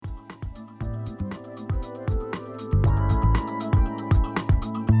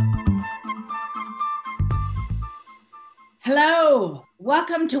Hello,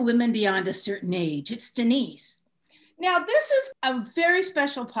 welcome to Women Beyond a Certain Age. It's Denise. Now, this is a very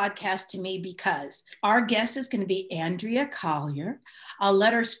special podcast to me because our guest is going to be Andrea Collier. I'll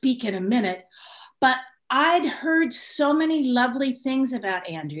let her speak in a minute, but I'd heard so many lovely things about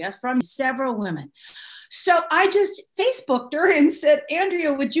Andrea from several women. So I just Facebooked her and said,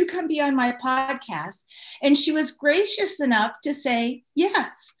 Andrea, would you come be on my podcast? And she was gracious enough to say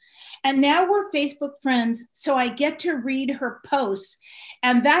yes. And now we're Facebook friends, so I get to read her posts.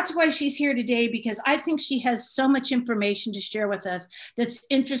 And that's why she's here today, because I think she has so much information to share with us that's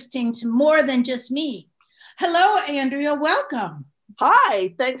interesting to more than just me. Hello, Andrea, welcome.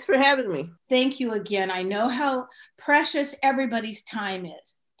 Hi, thanks for having me. Thank you again. I know how precious everybody's time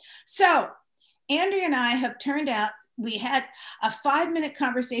is. So Andrea and I have turned out, we had a 5-minute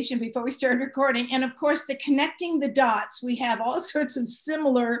conversation before we started recording. And of course, the connecting the dots, we have all sorts of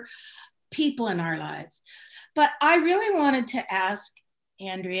similar people in our lives. But I really wanted to ask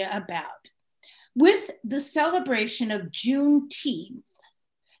Andrea about, with the celebration of Juneteenth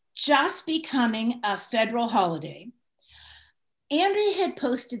just becoming a federal holiday, Andrea had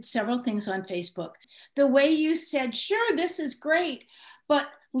posted several things on Facebook. The way you said, sure, this is great, but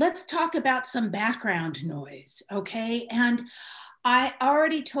let's talk about some background noise, okay? And I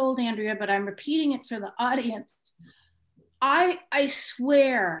already told Andrea, but I'm repeating it for the audience. I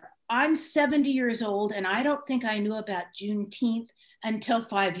swear, I'm 70 years old and I don't think I knew about Juneteenth until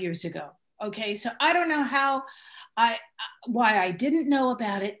 5 years ago. Okay, so I don't know why I didn't know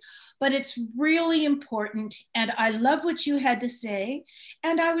about it, but it's really important. And I love what you had to say.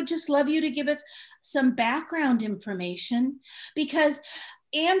 And I would just love you to give us some background information, because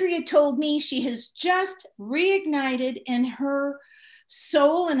Andrea told me she has just reignited in her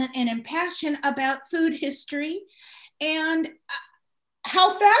soul and in passion about food history. And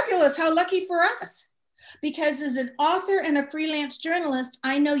how fabulous, how lucky for us. Because as an author and a freelance journalist,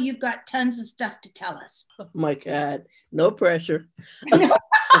 I know you've got tons of stuff to tell us. Oh my God, no pressure. No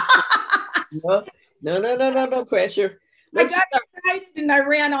pressure. I got excited and I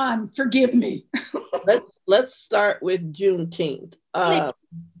ran on. Forgive me. Let's start with Juneteenth. I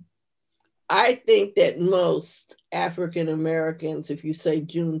think that most African Americans, if you say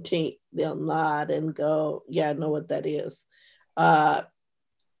Juneteenth, they'll nod and go, yeah, I know what that is. But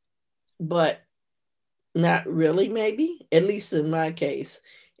not really, maybe, at least in my case.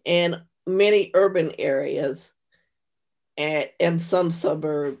 In many urban areas and some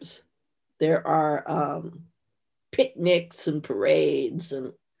suburbs, there are picnics and parades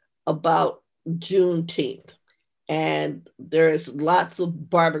and about Juneteenth. And there's lots of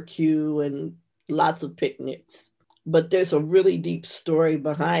barbecue and lots of picnics. But there's a really deep story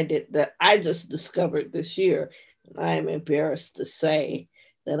behind it that I just discovered this year. And I am embarrassed to say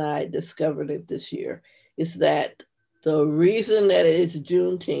that I discovered it this year. Is that the reason that it is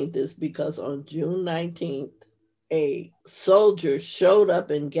Juneteenth is because on June 19th, a soldier showed up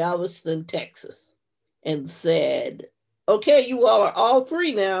in Galveston, Texas, and said, okay, you all are all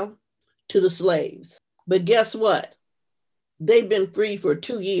free now, to the slaves. But guess what? They've been free for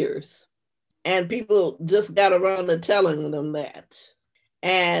 2 years, and people just got around to telling them that.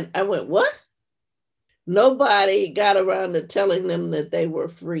 And I went, what? Nobody got around to telling them that they were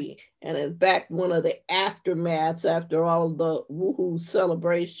free. And in fact, one of the aftermaths after all of the woohoo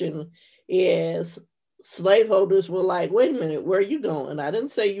celebration is slaveholders were like, wait a minute, where are you going? I didn't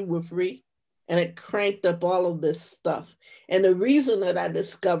say you were free. And it cranked up all of this stuff. And the reason that I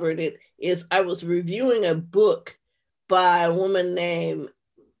discovered it is I was reviewing a book by a woman named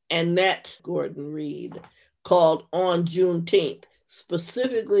Annette Gordon Reed called On Juneteenth,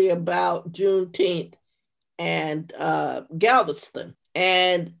 specifically about Juneteenth and Galveston.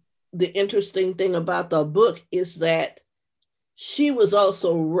 And the interesting thing about the book is that she was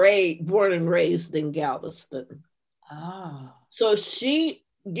also born and raised in Galveston. Oh. So she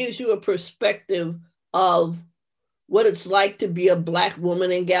gives you a perspective of what it's like to be a Black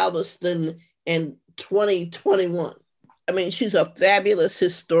woman in Galveston in 2021. I mean, she's a fabulous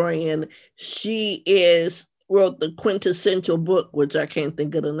historian. She wrote the quintessential book, which I can't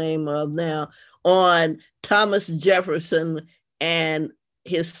think of the name of now, on Thomas Jefferson and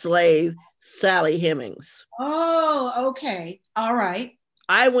his slave, Sally Hemings. Oh, okay. All right.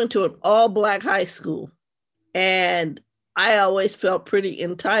 I went to an all-Black high school, and I always felt pretty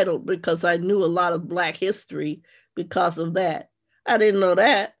entitled because I knew a lot of Black history because of that. I didn't know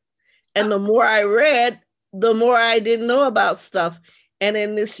that. And the more I read, the more I didn't know about stuff. And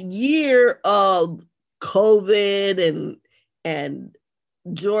in this year of COVID and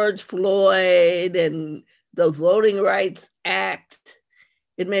George Floyd and the Voting Rights Act,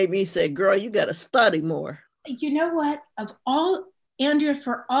 it made me say, girl, you got to study more. You know what? Of all, Andrea,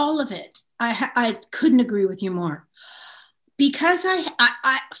 for all of it, I couldn't agree with you more. Because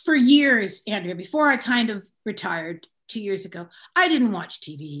for years, Andrea, before I kind of retired 2 years ago, I didn't watch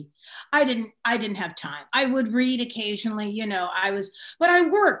TV. I didn't have time. I would read occasionally, but I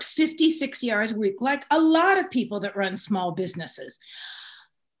worked 50, 60 hours a week, like a lot of people that run small businesses.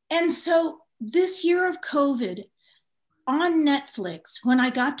 And so this year of COVID, on Netflix, when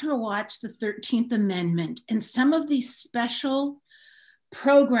I got to watch the 13th Amendment and some of these special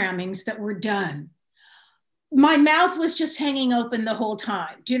programmings that were done, my mouth was just hanging open the whole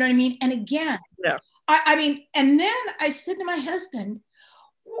time. Do you know what I mean? And again, Yeah. I mean, and then I said to my husband,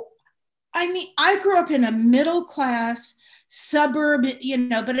 I mean, I grew up in a middle class suburb, but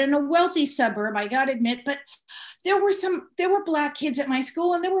in a wealthy suburb, I got to admit, but there were Black kids at my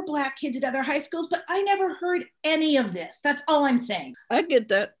school and there were Black kids at other high schools, but I never heard any of this. That's all I'm saying. I get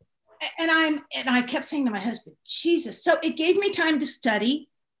that. And I kept saying to my husband, Jesus. So it gave me time to study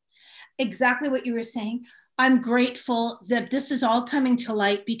exactly what you were saying. I'm grateful that this is all coming to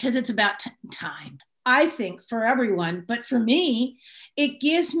light because it's about time, I think, for everyone. But for me, it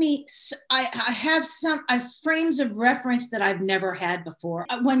gives me, I have frames of reference that I've never had before.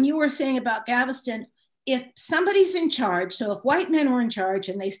 When you were saying about Galveston, if somebody's in charge, so if white men were in charge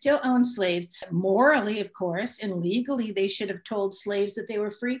and they still own slaves, morally, of course, and legally, they should have told slaves that they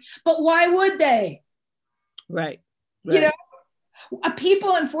were free. But why would they? Right.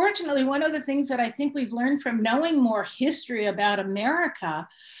 People, unfortunately, one of the things that I think we've learned from knowing more history about America,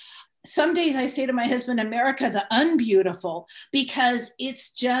 some days I say to my husband, America the unbeautiful, because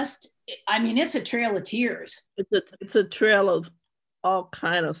it's just, I mean, it's a trail of tears. It's a trail of all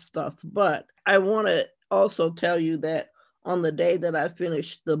kind of stuff. But I want to also tell you that on the day that I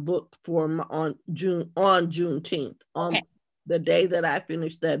finished the book on Juneteenth, on the day that I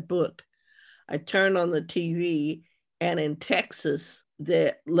finished that book, I turned on the TV, and in Texas,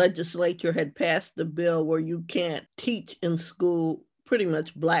 the legislature had passed a bill where you can't teach in school pretty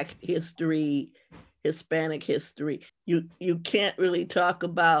much Black history, Hispanic history. You can't really talk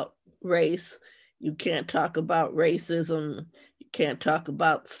about race. You can't talk about racism. You can't talk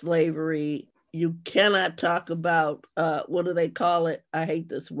about slavery. You cannot talk about, what do they call it? I hate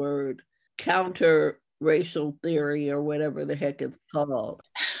this word, counter racial theory or whatever the heck it's called.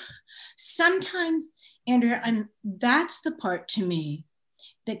 Sometimes, Andrea, that's the part to me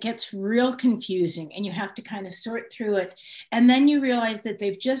that gets real confusing, and you have to kind of sort through it. And then you realize that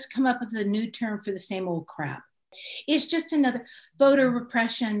they've just come up with a new term for the same old crap. It's just another voter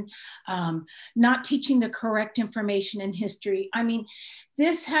repression, not teaching the correct information in history. I mean,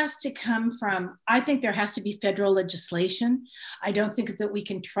 this has to come from, I think there has to be federal legislation. I don't think that we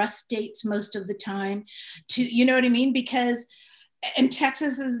can trust states most of the time to, you know what I mean? Because, and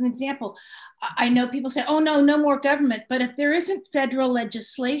Texas is an example. I know people say, oh, no more government. But if there isn't federal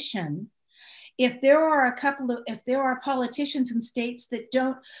legislation, if there are politicians in states that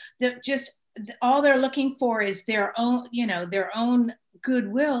just all they're looking for is their own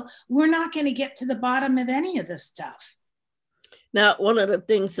goodwill, we're not going to get to the bottom of any of this stuff. Now, one of the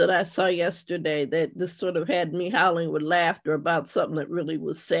things that I saw yesterday that this sort of had me howling with laughter about something that really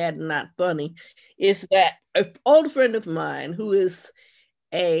was sad and not funny is that an old friend of mine who is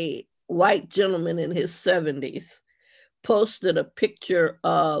a white gentleman in his 70s posted a picture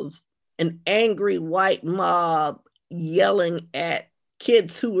of an angry white mob yelling at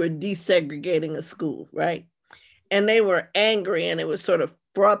kids who were desegregating a school, right? And they were angry and it was sort of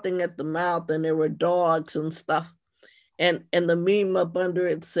frothing at the mouth and there were dogs and stuff. And the meme up under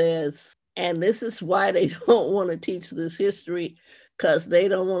it says, and this is why they don't want to teach this history, because they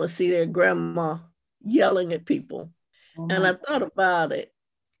don't want to see their grandma yelling at people. Oh, and I thought about it.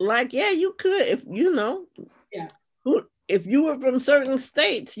 Like, yeah, you could, if if you were from certain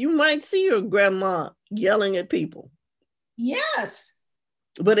states, you might see your grandma yelling at people. Yes.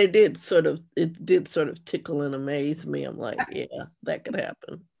 But it did sort of tickle and amaze me. I'm like, yeah, that could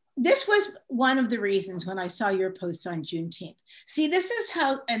happen. This was one of the reasons when I saw your post on Juneteenth. See, this is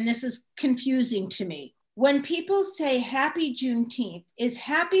how, and this is confusing to me. When people say happy Juneteenth, is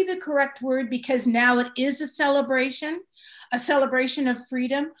happy the correct word because now it is a celebration of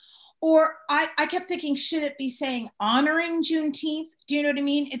freedom? Or I kept thinking, should it be saying honoring Juneteenth? Do you know what I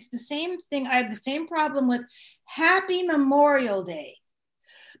mean? It's the same thing. I have the same problem with Happy Memorial Day.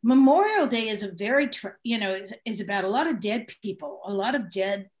 Memorial Day is a very, is about a lot of dead people, a lot of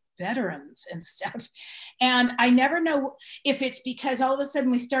dead veterans and stuff. And I never know if it's because all of a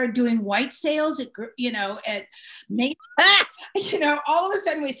sudden we started doing white sales at, at May, all of a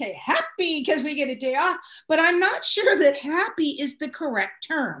sudden we say happy because we get a day off, but I'm not sure that happy is the correct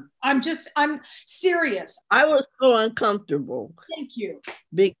term. I'm serious. I was so uncomfortable. Thank you.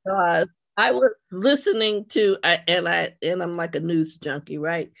 Because I was listening to, and I'm like a news junkie,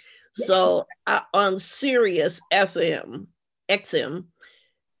 right? So on Sirius XM,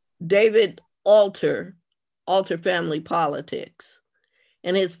 David Alter Family Politics,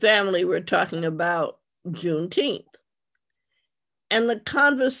 and his family were talking about Juneteenth. And the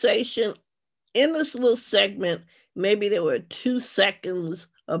conversation in this little segment, maybe there were 2 seconds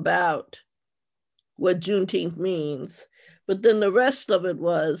about what Juneteenth means, but then the rest of it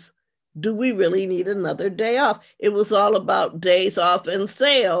was, do we really need another day off? It was all about days off and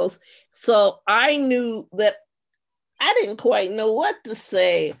sales. So I knew that I didn't quite know what to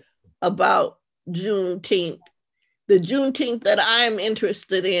say about Juneteenth. The Juneteenth that I'm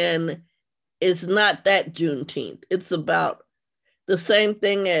interested in is not that Juneteenth. It's about the same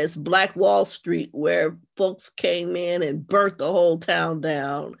thing as Black Wall Street, where folks came in and burnt the whole town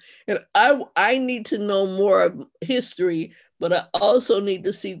down. And I need to know more of history, but I also need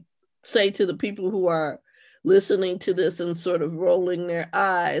to say to the people who are listening to this and sort of rolling their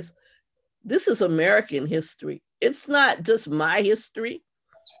eyes, this is American history. It's not just my history.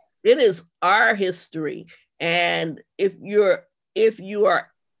 It is our history. And if you are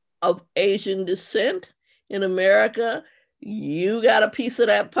of Asian descent in America, you got a piece of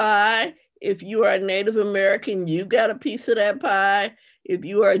that pie. If you are Native American, you got a piece of that pie. If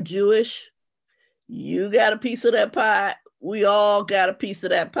you are Jewish, you got a piece of that pie. We all got a piece of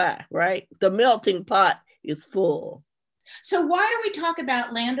that pie, right? The melting pot is full. So why do we talk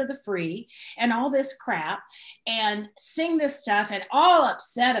about land of the free and all this crap and sing this stuff and all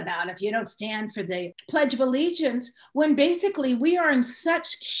upset about if you don't stand for the Pledge of Allegiance when basically we are in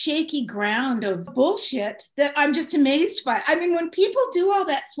such shaky ground of bullshit that I'm just amazed by? I mean, when people do all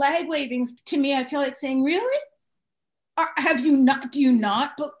that flag waving, to me, I feel like saying, really? Have you not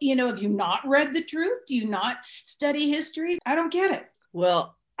read the truth? Do you not study history? I don't get it.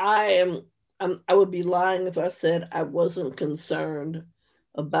 Well, I would be lying if I said I wasn't concerned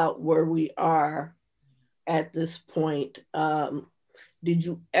about where we are at this point. Did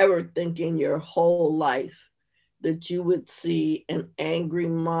you ever think in your whole life that you would see an angry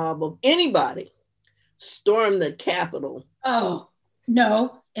mob of anybody storm the Capitol? Oh,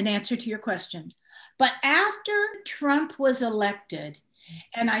 no, in answer to your question. But after Trump was elected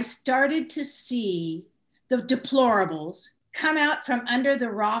and I started to see the deplorables come out from under the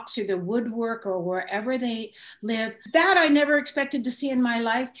rocks or the woodwork or wherever they live, that I never expected to see in my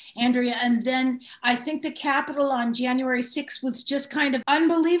life, Andrea. And then I think the Capitol on January 6th was just kind of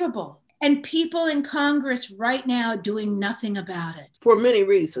unbelievable. And people in Congress right now doing nothing about it. For many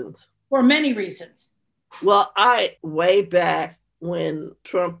reasons. For many reasons. Well, way back when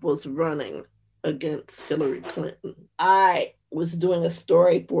Trump was running against Hillary Clinton, I was doing a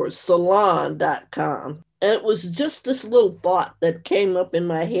story for Salon.com. And it was just this little thought that came up in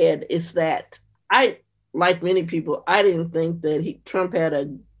my head, is that like many people, I didn't think that Trump had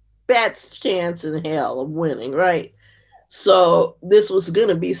a bat's chance in hell of winning, right? So this was going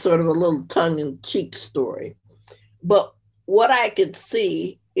to be sort of a little tongue-in-cheek story. But what I could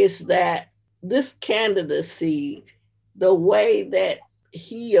see is that this candidacy, the way that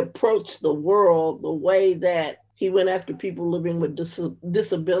he approached the world, the way that he went after people living with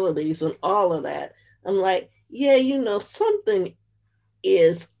disabilities and all of that, I'm like, yeah, something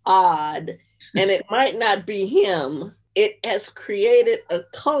is odd, and it might not be him. It has created a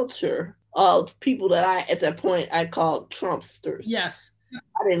culture of people that at that point, I called Trumpsters. Yes.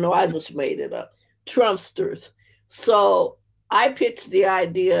 I didn't know, I just made it up. Trumpsters. So I pitched the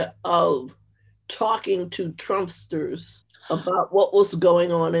idea of talking to Trumpsters about what was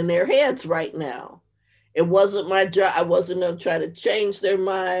going on in their heads right now. It wasn't my job. I wasn't going to try to change their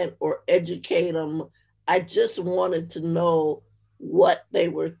mind or educate them. I just wanted to know what they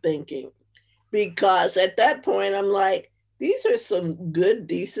were thinking. Because at that point, I'm like, these are some good,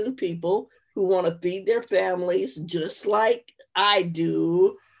 decent people who want to feed their families just like I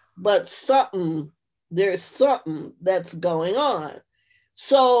do, but there's something that's going on.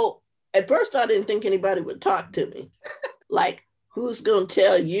 So at first I didn't think anybody would talk to me. Like, who's going to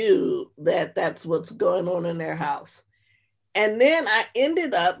tell you that that's what's going on in their house? And then I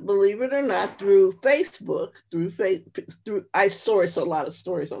ended up, believe it or not, through Facebook, I source a lot of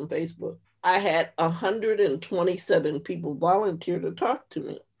stories on Facebook. I had 127 people volunteer to talk to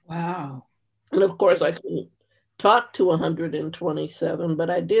me. Wow. And of course, I couldn't talk to 127, but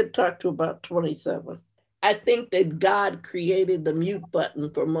I did talk to about 27. I think that God created the mute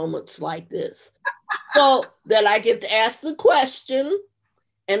button for moments like this, so that I get to ask the question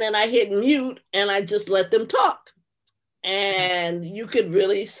and then I hit mute and I just let them talk. And you could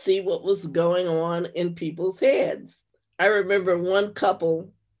really see what was going on in people's heads. I remember one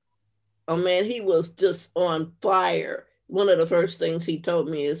couple, oh man, he was just on fire. One of the first things he told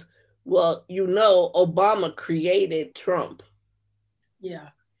me is, well, you know, Obama created Trump. Yeah.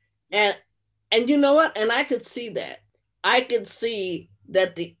 And you know what? And I could see that. I could see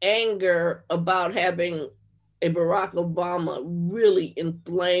that the anger about having a Barack Obama really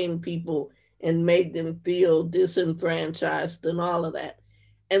inflamed people and made them feel disenfranchised and all of that.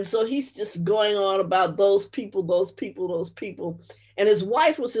 And so he's just going on about those people, those people, those people. And his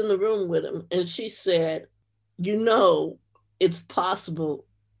wife was in the room with him, and she said, you know, it's possible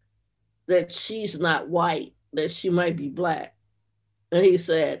that she's not white, that she might be Black. And he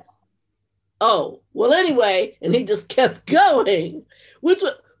said, oh, well, anyway, and he just kept going, which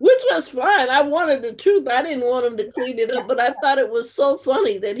was fine. I wanted the truth. I didn't want him to clean it up, but I thought it was so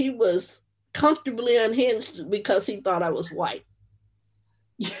funny that he was comfortably unhinged because he thought I was white.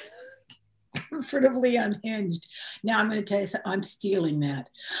 Comfortably unhinged. Now I'm going to tell you something. I'm stealing that.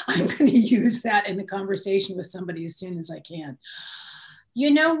 I'm going to use that in a conversation with somebody as soon as I can.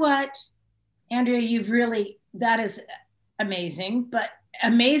 You know what, Andrea, you've really, that is amazing, but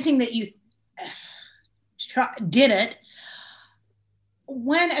amazing that you did it.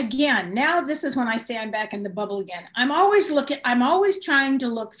 When again, now this is when I say I'm back in the bubble again. I'm always trying to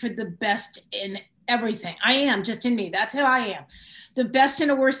look for the best in everything. I am, just in me. That's how I am. The best in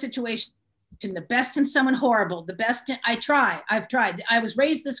a worse situation, the best in someone horrible, the best in, I've tried. I was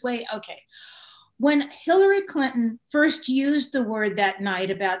raised this way. Okay. When Hillary Clinton first used the word that night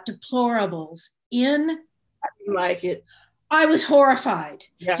about deplorables I didn't like it. I was horrified.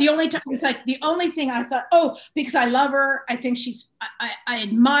 Yeah. It's the only time, it's like the only thing I thought, oh, because I love her. I think I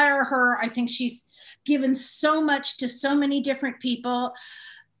admire her. I think she's given so much to so many different people,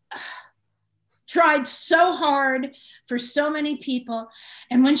 tried so hard for so many people.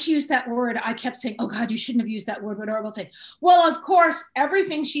 And when she used that word, I kept saying, oh God, you shouldn't have used that word. What a horrible thing. Well, of course,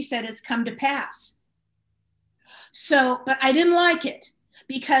 everything she said has come to pass. So, but I didn't like it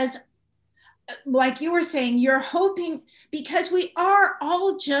because like you were saying, you're hoping, because we are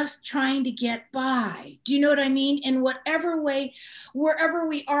all just trying to get by. Do you know what I mean? In whatever way, wherever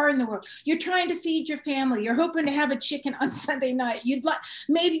we are in the world, you're trying to feed your family. You're hoping to have a chicken on Sunday night.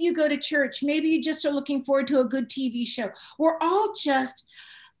 Maybe you go to church. Maybe you just are looking forward to a good TV show. We're all just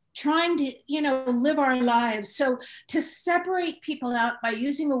trying to, live our lives. So to separate people out by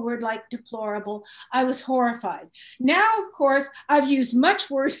using a word like deplorable, I was horrified. Now, of course, I've used much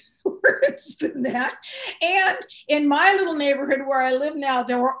worse words than that. And in my little neighborhood where I live now,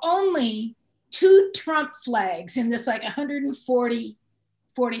 there were only 2 Trump flags in this like 140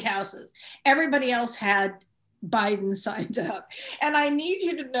 houses. Everybody else had Biden signs up. And I need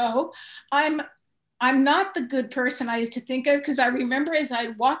you to know, I'm not the good person I used to think of, because I remember as I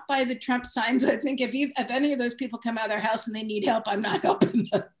walk by the Trump signs, I think if any of those people come out of their house and they need help, I'm not helping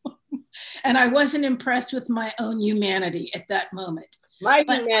them. And I wasn't impressed with my own humanity at that moment.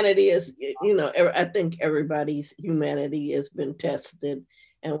 Humanity is, I think everybody's humanity has been tested.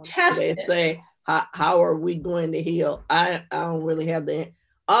 And they say, how are we going to heal? I don't really have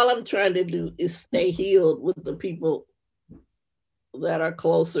all I'm trying to do is stay healed with the people that are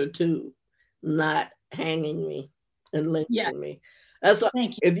closer to, not hanging me and lynching me. That's why,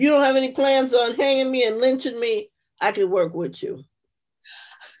 if you don't have any plans on hanging me and lynching me, I can work with you.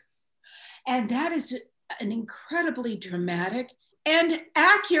 And that is an incredibly dramatic and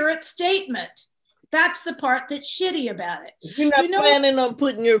accurate statement. That's the part that's shitty about it. If you're not planning on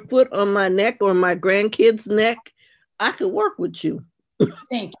putting your foot on my neck or my grandkids' neck, I could work with you.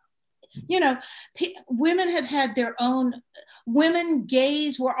 Thank you. Women have had their own, women,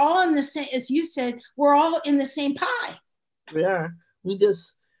 gays, we're all in the same, as you said, we're all in the same pie. We are.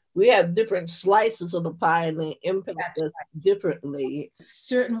 We have different slices of the pie and they impact us differently.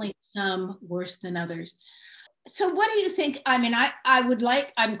 Certainly some worse than others. So what do you think? I mean,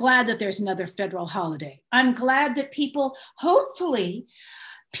 I'm glad that there's another federal holiday. I'm glad that hopefully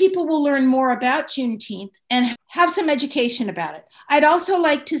people will learn more about Juneteenth and have some education about it. I'd also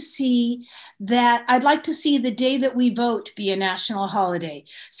like to see the day that we vote be a national holiday.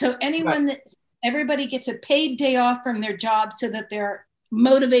 So everybody gets a paid day off from their job so that they're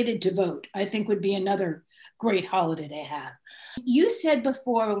motivated to vote, I think would be another great holiday to have. You said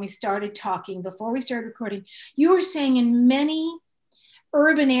before when we started talking, before we started recording, you were saying in many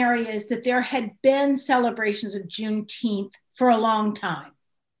urban areas that there had been celebrations of Juneteenth for a long time?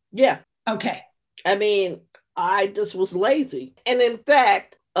 Yeah. Okay. I mean, I just was lazy. And in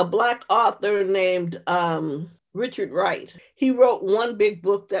fact, a Black author named Richard Wright, he wrote one big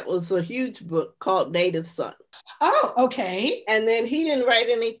book that was a huge book called Native Son. Oh, okay. And then he didn't write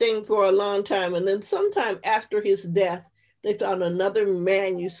anything for a long time. And then sometime after his death, they found another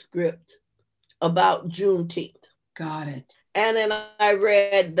manuscript about Juneteenth. Got it. And then I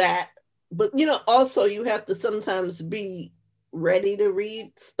read that. But, also you have to sometimes be ready to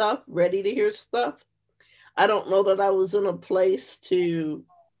read stuff, ready to hear stuff. I don't know that I was in a place to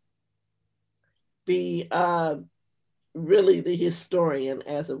be really the historian,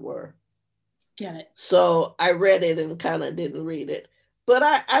 as it were. Get it. So I read it and kind of didn't read it. But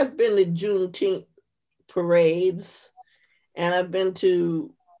I've been to Juneteenth parades and I've been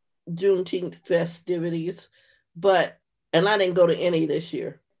to Juneteenth festivities, and I didn't go to any this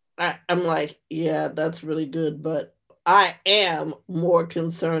year. I'm like, yeah, that's really good. But I am more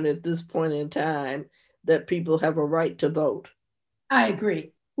concerned at this point in time that people have a right to vote. I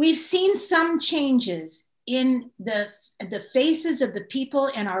agree. We've seen some changes in the faces of the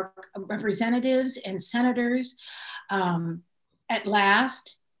people and our representatives and senators at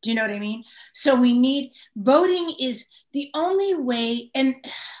last. Do you know what I mean? So voting is the only way, and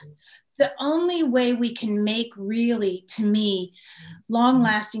the only way we can make, really, to me,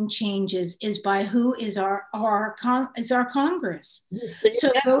 long-lasting changes is by who is our Congress.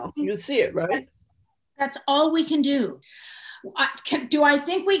 You see it, right? That's all we can do. Do I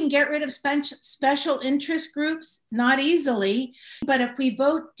think we can get rid of special interest groups? Not easily. But if we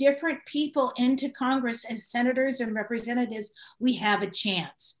vote different people into Congress as senators and representatives, we have a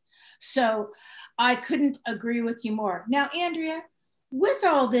chance. So I couldn't agree with you more. Now, Andrea, with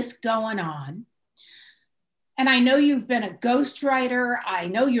all this going on, and I know you've been a ghostwriter, I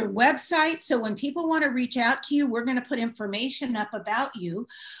know your website. So when people want to reach out to you, we're going to put information up about you.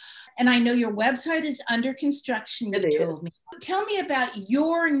 And I know your website is under construction, you told me. Tell me about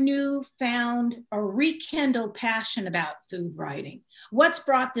your newfound or rekindled passion about food writing. What's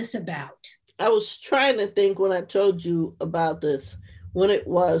brought this about? I was trying to think when I told you about this, when it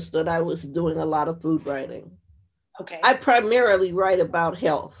was that I was doing a lot of food writing. Okay. I primarily write about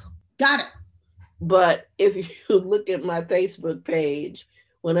health. Got it. But if you look at my Facebook page,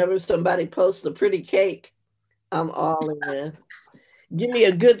 whenever somebody posts a pretty cake, I'm all in. Give me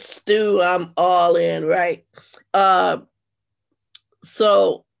a good stew, I'm all in, right?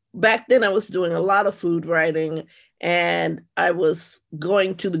 So back then I was doing a lot of food writing and I was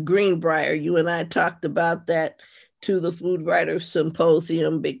going to the Greenbrier. You and I talked about that, to the Food Writers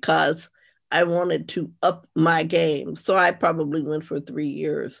Symposium, because I wanted to up my game. So I probably went for 3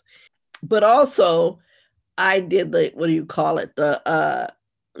 years. But also I did the, what do you call it? The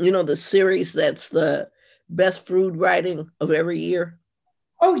series that's the best food writing of every year.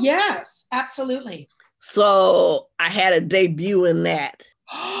 Oh, yes, absolutely. So I had a debut in that.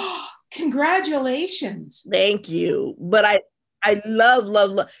 Congratulations. Thank you. But I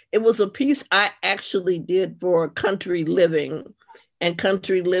love. It was a piece I actually did for Country Living, and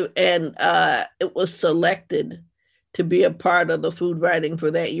it was selected to be a part of the food writing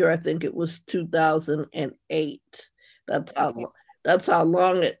for that year. I think it was 2008. That's how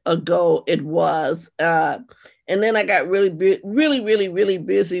long ago it was. And then I got really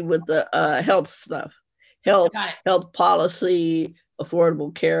busy with the health stuff, health policy,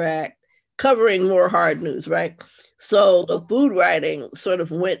 Affordable Care Act, covering more hard news, right? So the food writing sort of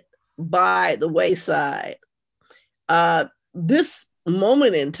went by the wayside. This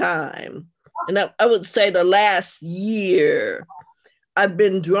moment in time, and I would say the last year, I've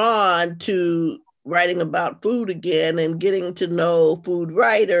been drawn to writing about food again and getting to know food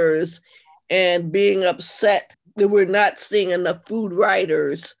writers and being upset that we're not seeing enough food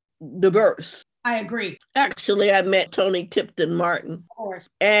writers diverse. I agree. Actually, I met Toni Tipton Martin. Of course.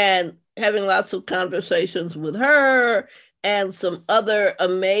 And having lots of conversations with her and some other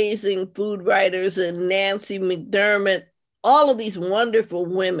amazing food writers, and Nancy McDermott, all of these wonderful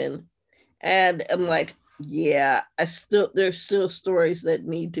women. And I'm like, yeah, there's still stories that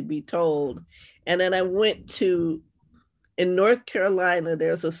need to be told. And then I went in North Carolina,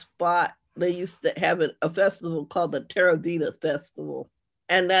 there's a spot, they used to have a festival called the Terra Vita Festival.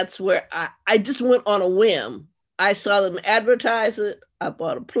 And that's where I just went on a whim. I saw them advertise it. I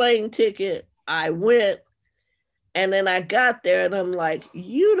bought a plane ticket. I went. And then I got there and I'm like,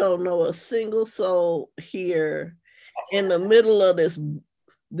 you don't know a single soul here in the middle of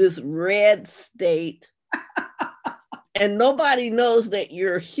this red state. And nobody knows that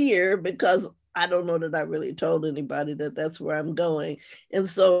you're here because I don't know that I really told anybody that that's where I'm going. And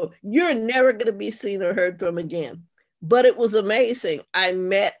so you're never going to be seen or heard from again. But it was amazing. I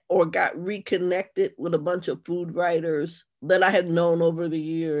met or got reconnected with a bunch of food writers that I had known over the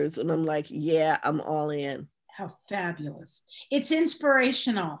years. And I'm like, yeah, I'm all in. How fabulous. It's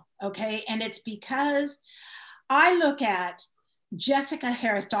inspirational, okay? And it's because I look at Jessica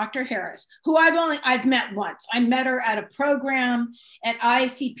Harris, Dr. Harris, who I've met once. I met her at a program at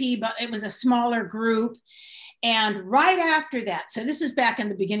ICP, but it was a smaller group. And right after that, so this is back in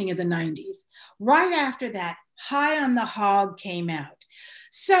the beginning of the 90s, right after that, High on the Hog came out.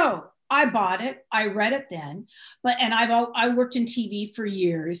 So I bought it, I read it then, and I worked in TV for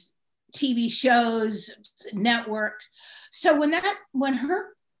years, TV shows, networks. So when her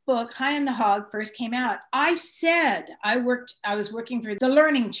book High on the Hog first came out, I was working for the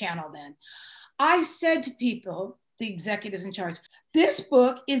Learning Channel then. I said to people, the executives in charge, this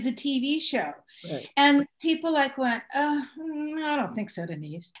book is a TV show. Right. And people went, I don't think so,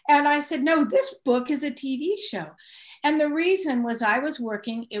 Denise. And I said, no, this book is a TV show. And the reason was I was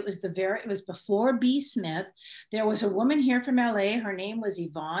working, it was before B. Smith. There was a woman here from LA, her name was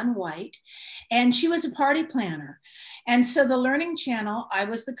Yvonne White, and she was a party planner. And so the Learning Channel, I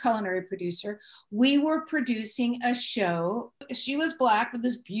was the culinary producer. We were producing a show. She was Black with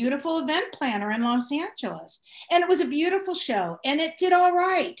this beautiful event planner in Los Angeles. And it was a beautiful show and it did all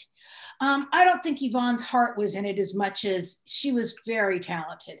right. I don't think Yvonne's heart was in it as much as she was very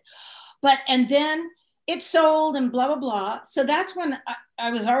talented. And then it sold and blah, blah, blah. So that's when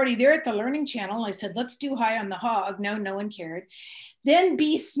I was already there at the Learning Channel. I said, let's do High on the Hog. No one cared. Then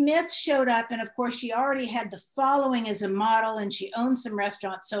B. Smith showed up. And of course, she already had the following as a model and she owned some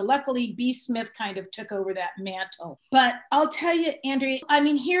restaurants. So luckily, B. Smith kind of took over that mantle. But I'll tell you, Andrea,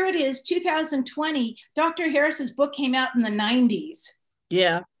 here it is, 2020. Dr. Harris's book came out in the 90s.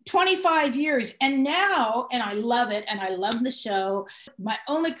 Yeah. 25 years. And now, and I love it, and I love the show. My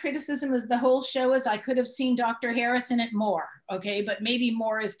only criticism is the whole show is I could have seen Dr. Harris in it more, okay? But maybe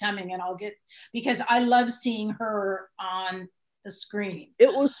more is coming, and because I love seeing her on the screen.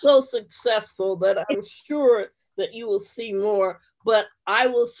 It was so successful that I'm sure that you will see more, but I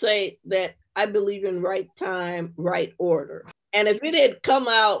will say that I believe in right time, right order. And if it had come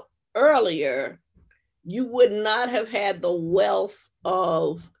out earlier, you would not have had the wealth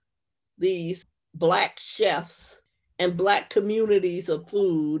of these Black chefs and Black communities of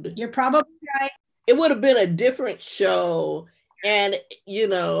food. You're probably right. It would have been a different show. And,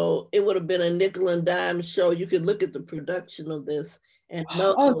 it would have been a nickel and dime show. You could look at the production of this and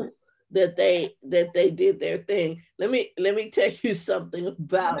know that they did their thing. Let me tell you something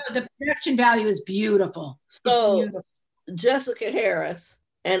about the production value is beautiful. So beautiful. Jessica Harris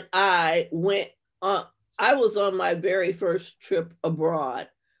and I went on. I was on my very first trip abroad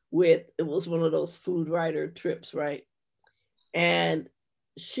it was one of those food writer trips, right? And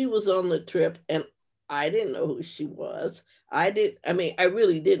she was on the trip and I didn't know who she was. I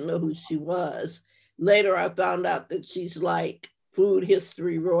really didn't know who she was. Later, I found out that she's like food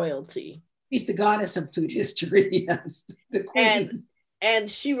history royalty. She's the goddess of food history, yes, the queen.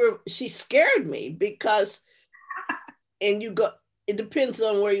 And she scared me because, it depends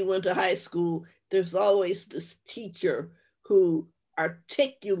on where you went to high school. There's always this teacher who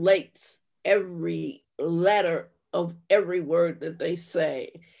articulates every letter of every word that they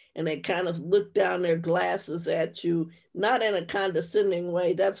say. And they kind of look down their glasses at you, not in a condescending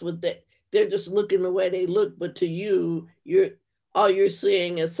way. That's what they're just looking the way they look. But to you, all you're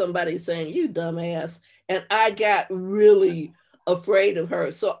seeing is somebody saying, you dumbass. And I got really afraid of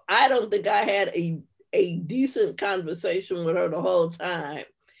her. So I don't think I had a decent conversation with her the whole time.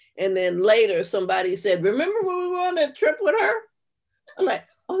 And then later somebody said, remember when we were on that trip with her? I'm like,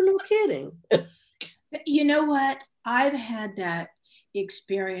 oh, no kidding. You know what? I've had that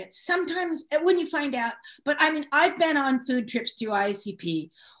experience. Sometimes when you find out, but I've been on food trips through ICP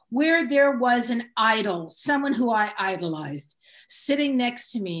where there was an idol, someone who I idolized, sitting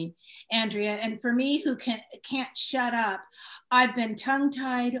next to me, Andrea. And for me, who can't shut up, I've been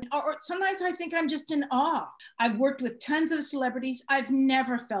tongue-tied, or sometimes I think I'm just in awe. I've worked with tons of celebrities. I've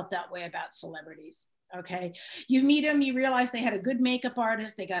never felt that way about celebrities. Okay. You meet them, you realize they had a good makeup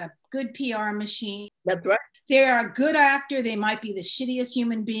artist, they got a good PR machine. That's right. They're a good actor. They might be the shittiest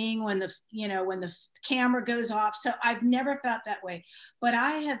human being when the camera goes off. So I've never felt that way. But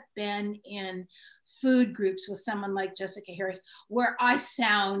I have been in food groups with someone like Jessica Harris where I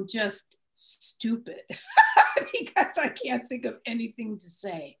sound just stupid because I can't think of anything to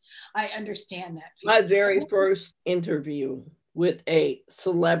say. I understand that feeling. My very first interview with a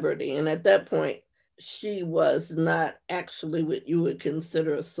celebrity, and at that point, she was not actually what you would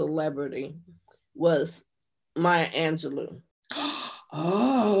consider a celebrity. was Maya Angelou.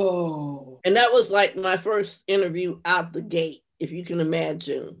 Oh. And that was like my first interview out the gate, if you can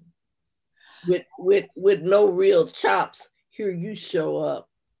imagine. With no real chops, here you show up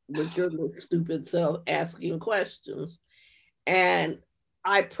with your little stupid self asking questions. And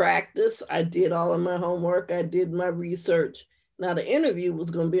I practiced, I did all of my homework, I did my research. Now the interview was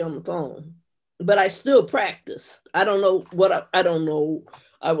going to be on the phone, but I still practiced. I don't know what I don't know.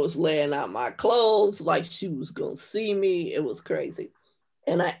 I was laying out my clothes like she was going to see me. It was crazy.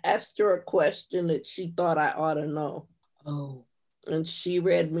 And I asked her a question that she thought I ought to know. Oh. And she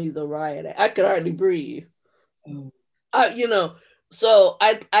read me the riot act. I could hardly breathe. Oh. So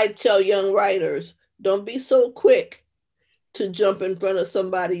I tell young writers, don't be so quick to jump in front of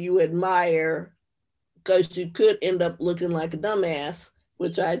somebody you admire, because you could end up looking like a dumbass,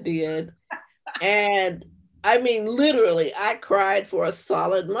 which I did. And I mean, literally, I cried for a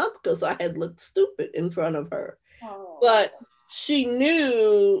solid month because I had looked stupid in front of her. Oh. But she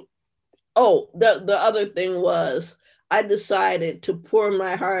knew. Oh, the other thing was, I decided to pour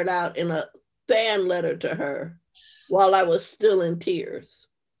my heart out in a fan letter to her while I was still in tears.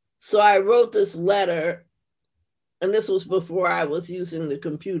 So I wrote this letter, and this was before I was using the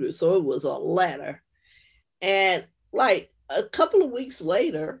computer, so it was a letter. And like a couple of weeks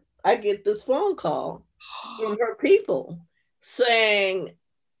later, I get this phone call from her people saying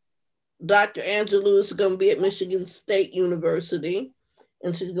Dr. Angelou is going to be at Michigan State University,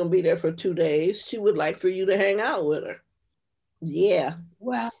 and she's going to be there for 2 days. She would like for you to hang out with her. Yeah.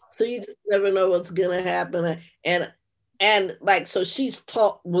 Wow. So you just never know what's going to happen. And like, so she's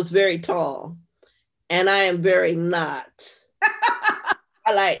tall, was very tall, and I am very not.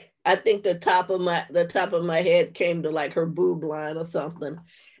 I think the top of my head came to like her boob line or something.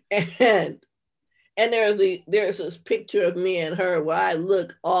 And there's this picture of me and her where I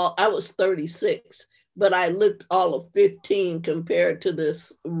was 36, but I looked all of 15 compared to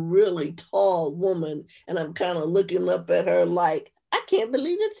this really tall woman. And I'm kind of looking up at her like, I can't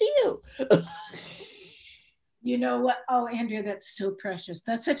believe it's you. You know what? Oh, Andrea, that's so precious.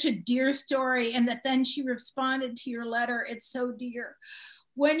 That's such a dear story. And that then she responded to your letter. It's so dear.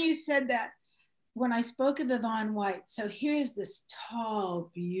 When you said that, when I spoke of Yvonne White, so here's this tall,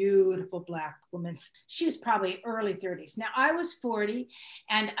 beautiful Black woman. She was probably early 30s. Now I was 40.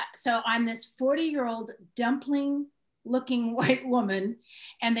 And so I'm this 40-year-old dumpling looking white woman.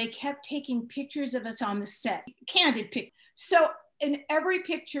 And they kept taking pictures of us on the set, candid pictures. So in every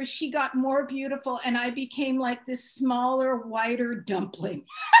picture, she got more beautiful and I became like this smaller, whiter dumpling.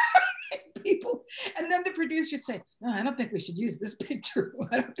 People, and then the producer would say, no, I don't think we should use this picture.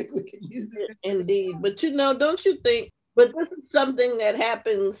 I don't think we can use this picture. Indeed. But don't you think, but this is something that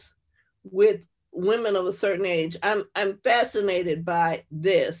happens with women of a certain age. I'm fascinated by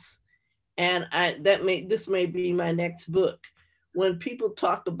this. And this may be my next book. When people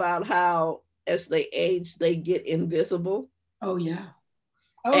talk about how as they age, they get invisible. Oh yeah.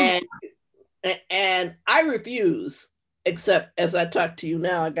 Oh, and I refuse. Except as I talk to you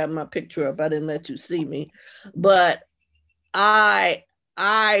now, I got my picture up. I didn't let you see me, but I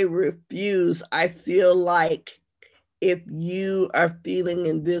refuse. I feel like if you are feeling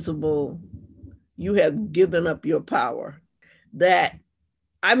invisible, you have given up your power. Okay,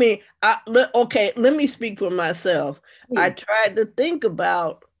 let me speak for myself. I tried to think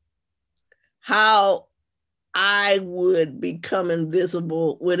about how I would become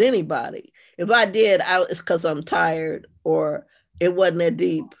invisible with anybody. If I did, it's because I'm tired or it wasn't that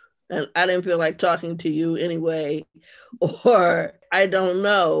deep and I didn't feel like talking to you anyway, or I don't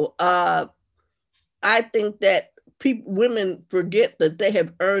know. I think that women forget that they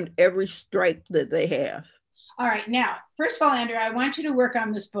have earned every stripe that they have. All right. Now, first of all, Andrea, I want you to work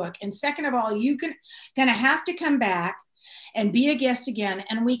on this book. And second of all, you're going to have to come back and be a guest again,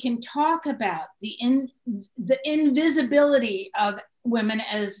 and we can talk about the invisibility of women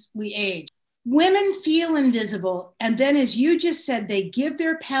as we age. Women feel invisible, and then as you just said, they give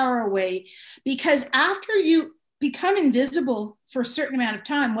their power away, because after you become invisible for a certain amount of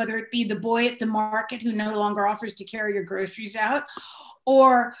time, whether it be the boy at the market who no longer offers to carry your groceries out,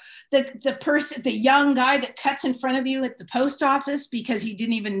 or the young guy that cuts in front of you at the post office because he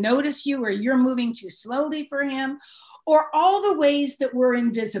didn't even notice you, or you're moving too slowly for him, or all the ways that we're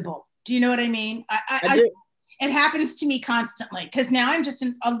invisible. Do you know what I mean? I do. It happens to me constantly because now I'm just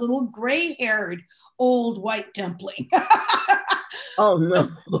a little gray-haired old white dumpling. Oh, no.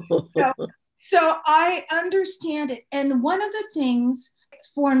 So I understand it. And one of the things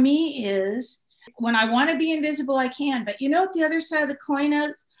for me is when I want to be invisible, I can. But you know what the other side of the coin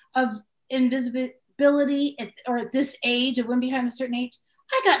is of invisibility at this age, of women behind a certain age?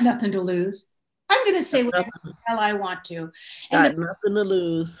 I got nothing to lose. I'm going to say whatever the hell I want to. And nothing to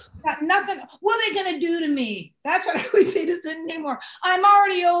lose. Got nothing. What are they going to do to me? That's what I always say to Cindy anymore. I'm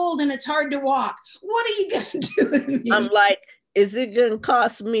already old and it's hard to walk. What are you going to do to me? I'm like, is it going to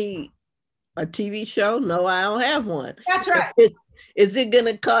cost me a TV show? No, I don't have one. That's right. Is it going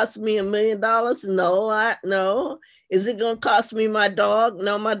to cost me $1 million? No. Is it going to cost me my dog?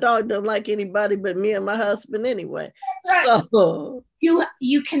 No, my dog don't like anybody but me and my husband anyway. Right. So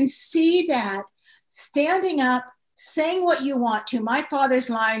you can see that standing up, saying what you want to. My father's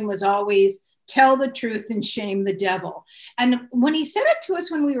line was always, tell the truth and shame the devil. And when he said it to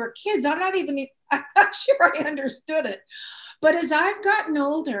us when we were kids, I'm not sure I understood it. But as I've gotten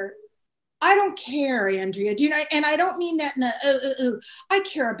older, I don't care, Andrea. Do you know? And I don't mean that in I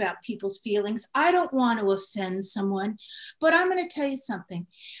care about people's feelings. I don't want to offend someone, but I'm going to tell you something.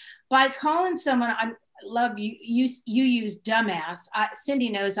 By calling someone, I love you. You use dumbass. Cindy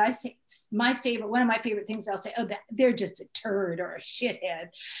knows. I say one of my favorite things. I'll say, they're just a turd or a shithead.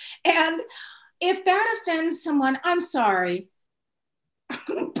 And if that offends someone, I'm sorry,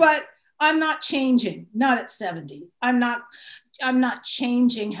 but I'm not changing. Not at 70. I'm not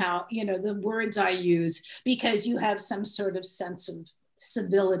changing how, the words I use because you have some sort of sense of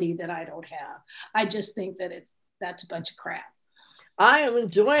civility that I don't have. I just think that that's a bunch of crap. I am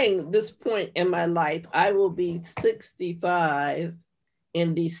enjoying this point in my life. I will be 65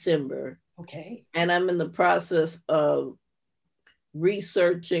 in December. Okay. And I'm in the process of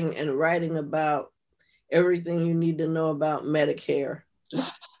researching and writing about everything you need to know about Medicare.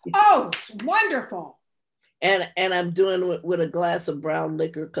 Oh, wonderful. And I'm doing it with a glass of brown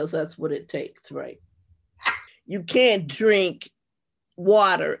liquor because that's what it takes, right? You can't drink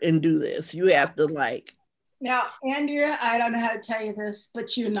water and do this. You have to Now, Andrea, I don't know how to tell you this,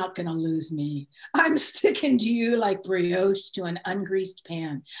 but you're not going to lose me. I'm sticking to you like brioche to an ungreased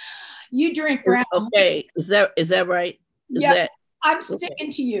pan. You drink brown. Okay, is that right? Yeah, I'm sticking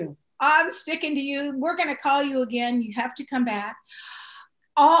to you. I'm sticking to you. We're going to call you again. You have to come back.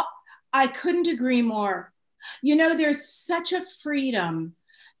 I couldn't agree more. There's such a freedom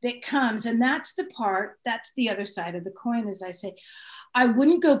that comes, and that's the other side of the coin, as I say. I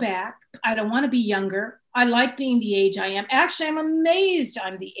wouldn't go back. I don't want to be younger. I like being the age I am. Actually, I'm amazed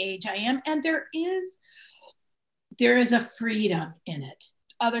I'm the age I am. And there is a freedom in it.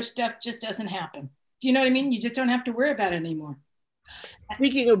 Other stuff just doesn't happen. Do you know what I mean? You just don't have to worry about it anymore.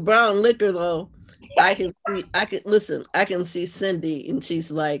 Speaking of brown liquor, though, I can see Cindy, and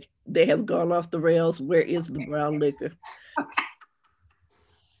she's like, they have gone off the rails. Where is the brown liquor? Okay.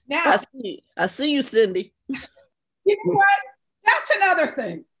 Now, I see you, Cindy. You know what? That's another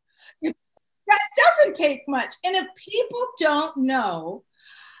thing. That doesn't take much. And if people don't know,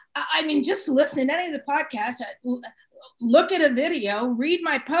 just listen to any of the podcasts, look at a video, read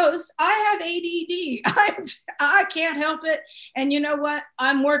my posts. I have ADD. I can't help it. And you know what?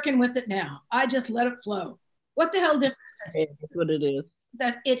 I'm working with it now. I just let it flow. What the hell difference does it make? That's what it is.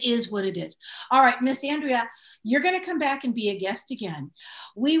 That it is what it is. All right, Miss Andrea, you're going to come back and be a guest again.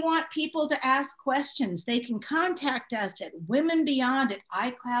 We want people to ask questions. They can contact us at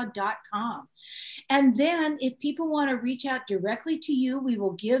womenbeyond@icloud.com. And then if people want to reach out directly to you, we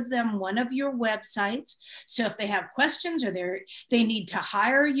will give them one of your websites. So if they have questions or they need to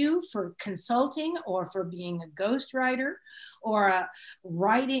hire you for consulting or for being a ghostwriter or a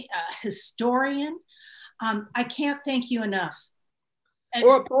historian, I can't thank you enough.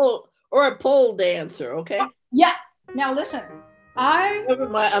 Or a pole dancer, okay? Yeah. Now listen, never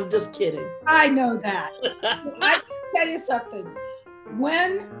mind, I'm just kidding. I know that. I can tell you something.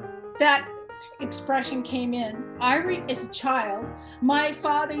 When that expression came in, as a child, my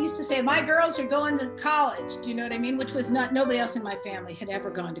father used to say, my girls are going to college. Do you know what I mean? Which was nobody else in my family had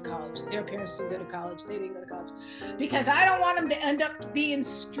ever gone to college. Their parents didn't go to college. They didn't go to college because I don't want them to end up being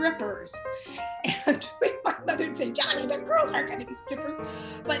strippers. And my mother would say, Johnny, the girls aren't going to be strippers.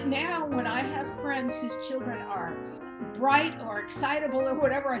 But now when I have friends whose children are bright or excitable or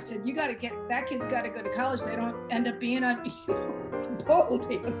whatever, I said, that kid's got to go to college. They don't end up being a pole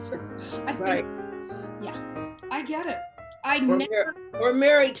dancer. Right. Yeah, I get it. We're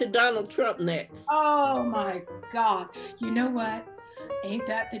married to Donald Trump next. Oh my God. You know what? Ain't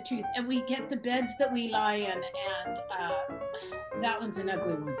that the truth? And we get the beds that we lie in, and that one's an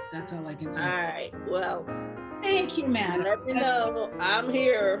ugly one. That's all I can say. All right. Well, thank you, madam. Let me know. I'm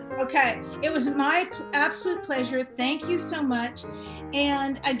here. Okay. It was my absolute pleasure. Thank you so much.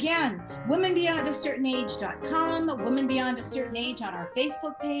 And again, womenbeyondacertainage.com, Women Beyond a Certain Age on our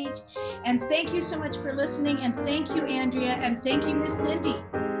Facebook page. And thank you so much for listening. And thank you, Andrea. And thank you, Miss Cindy.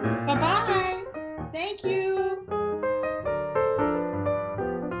 Bye-bye. Thank you.